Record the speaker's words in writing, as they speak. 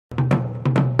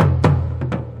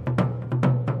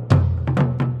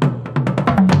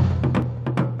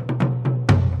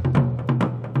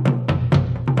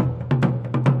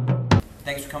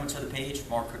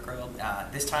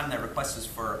Cukro. This time the request is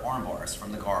for arm bars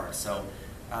from the guard. So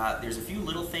there's a few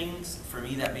little things for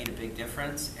me that made a big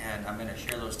difference, and I'm going to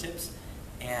share those tips.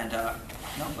 And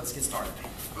let's get started.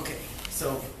 Okay,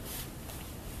 so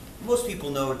most people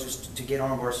know just to get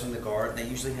arm bars from the guard, they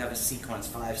usually have a sequence,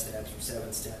 5 steps or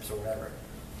 7 steps or whatever.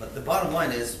 But the bottom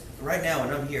line is, right now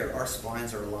when I'm here, our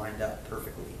spines are lined up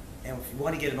perfectly. And if you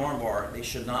want to get an arm bar, they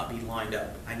should not be lined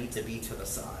up. I need to be to the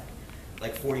side,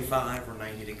 like 45 or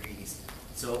 90 degrees.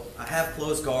 So I have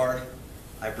closed guard,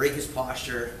 I break his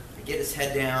posture, I get his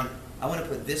head down, I want to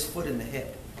put this foot in the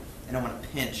hip, and I want to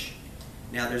pinch.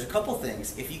 Now there's a couple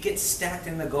things. If you get stacked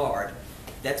in the guard,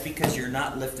 that's because you're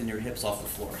not lifting your hips off the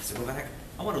floor. So go back,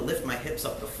 I want to lift my hips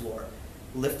up the floor.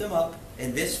 Lift them up,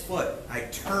 and this foot, I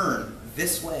turn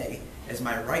this way as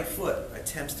my right foot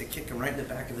attempts to kick him right in the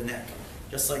back of the neck,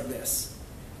 just like this.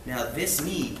 Now this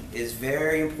knee is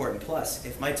very important. Plus,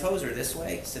 if my toes are this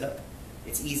way, sit up.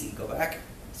 It's easy. Go back,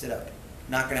 sit up.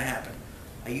 Not going to happen.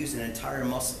 I use an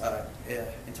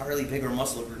entirely bigger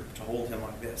muscle group to hold him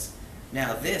like this.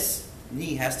 Now this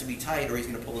knee has to be tight or he's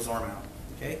going to pull his arm out.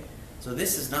 Okay? So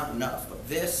this is not enough, but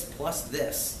this plus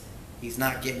this, he's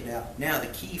not getting it out. Now the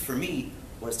key for me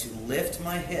was to lift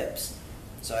my hips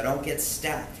so I don't get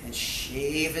stacked and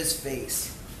shave his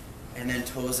face, and then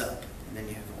toes up, and then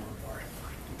you have the arm bar.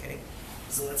 Okay?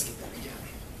 So let's get that again.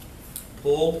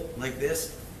 Pull like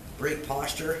this, break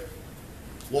posture,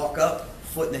 walk up,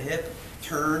 foot in the hip,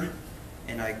 turn,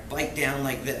 and I bite down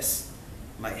like this.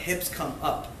 My hips come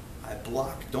up. I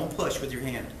block. Don't push with your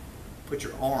hand. Put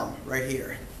your arm right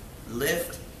here.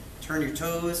 Lift, turn your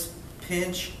toes,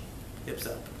 pinch, hips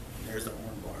up. There's the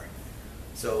arm bar.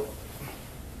 So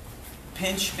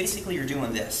pinch, basically you're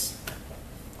doing this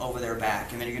over their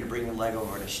back, and then you're going to bring your leg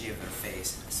over to shave their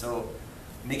face. So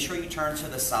make sure you turn to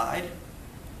the side,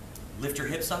 lift your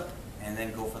hips up, and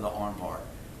then go for the arm bar.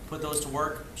 Put those to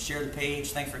work, share the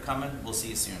page. Thanks for coming. We'll see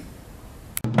you soon.